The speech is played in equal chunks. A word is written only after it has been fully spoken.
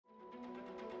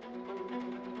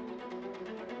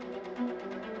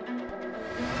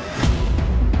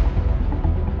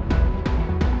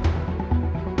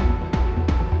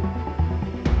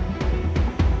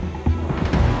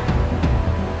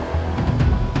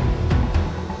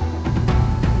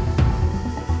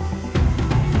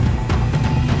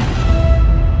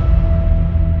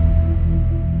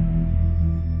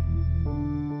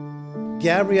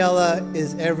Gabriela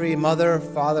is every mother,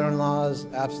 father-in-law's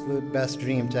absolute best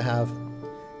dream to have.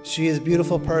 She is a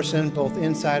beautiful person, both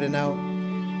inside and out.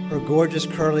 Her gorgeous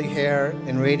curly hair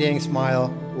and radiating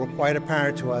smile were quite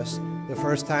apparent to us the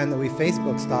first time that we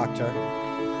Facebook stalked her,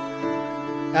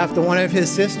 after one of his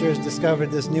sisters discovered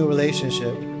this new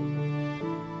relationship.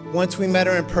 Once we met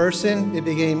her in person, it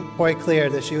became quite clear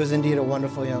that she was indeed a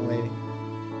wonderful young lady.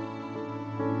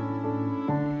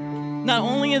 Not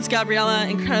only is Gabriela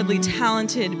incredibly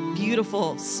talented,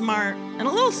 beautiful, smart, and a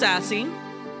little sassy,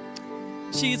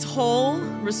 she's whole,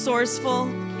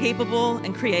 resourceful, capable,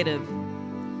 and creative.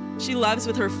 She loves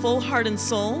with her full heart and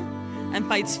soul and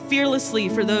fights fearlessly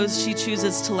for those she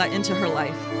chooses to let into her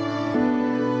life.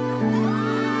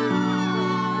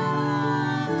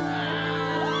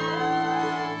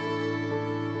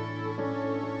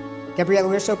 Gabriela,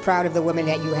 we're so proud of the woman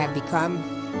that you have become.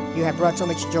 You have brought so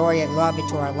much joy and love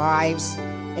into our lives,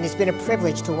 and it's been a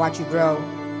privilege to watch you grow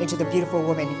into the beautiful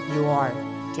woman you are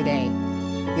today.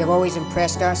 You have always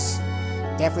impressed us,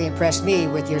 definitely impressed me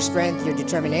with your strength, your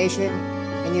determination,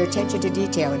 and your attention to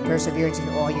detail and perseverance in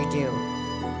all you do.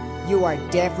 You are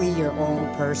definitely your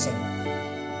own person.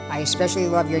 I especially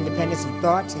love your independence in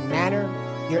thoughts and manner,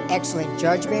 your excellent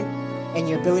judgment, and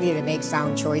your ability to make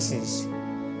sound choices.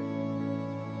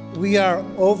 We are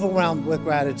overwhelmed with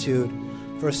gratitude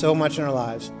for so much in our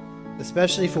lives,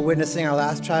 especially for witnessing our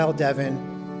last child,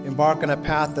 Devin, embark on a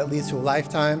path that leads to a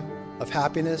lifetime of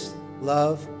happiness,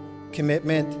 love,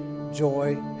 commitment,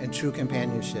 joy, and true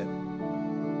companionship.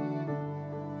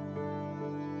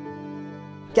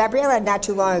 Gabriela, not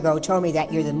too long ago, told me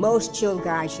that you're the most chill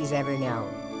guy she's ever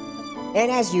known.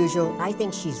 And as usual, I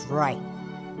think she's right.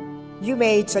 You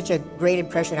made such a great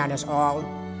impression on us all.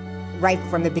 Right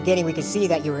from the beginning, we could see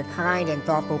that you were a kind and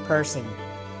thoughtful person.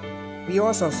 We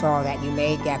also saw that you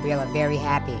made Gabriela very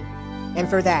happy. And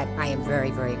for that, I am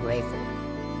very, very grateful.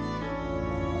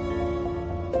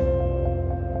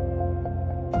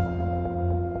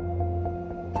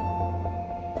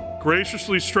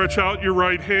 Graciously stretch out your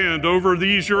right hand over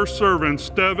these your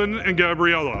servants, Devin and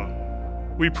Gabriela.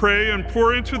 We pray and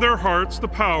pour into their hearts the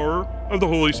power of the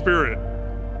Holy Spirit.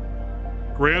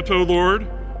 Grant, O Lord,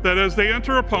 that as they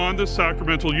enter upon this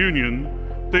sacramental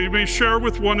union, they may share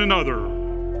with one another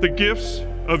the gifts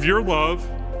of your love,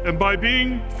 and by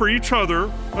being for each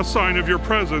other a sign of your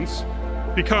presence,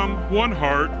 become one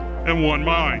heart and one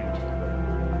mind.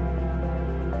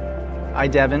 I,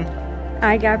 Devin,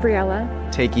 I, Gabriela,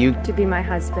 take you to be my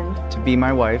husband. to be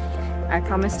my wife I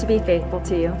promise to be faithful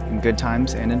to you, in good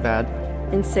times and in bad,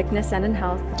 in sickness and in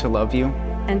health, to love you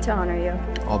and to honor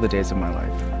you. all the days of my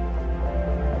life.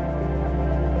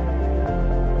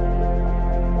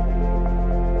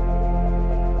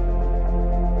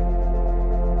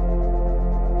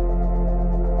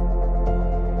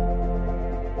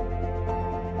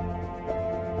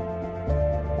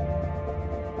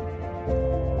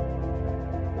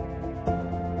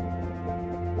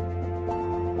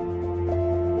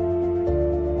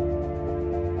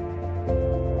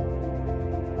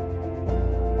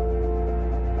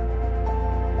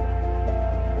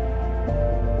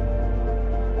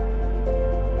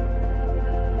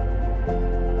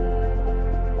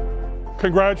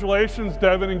 Congratulations,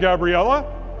 Devin and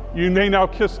Gabriela. You may now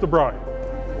kiss the bride.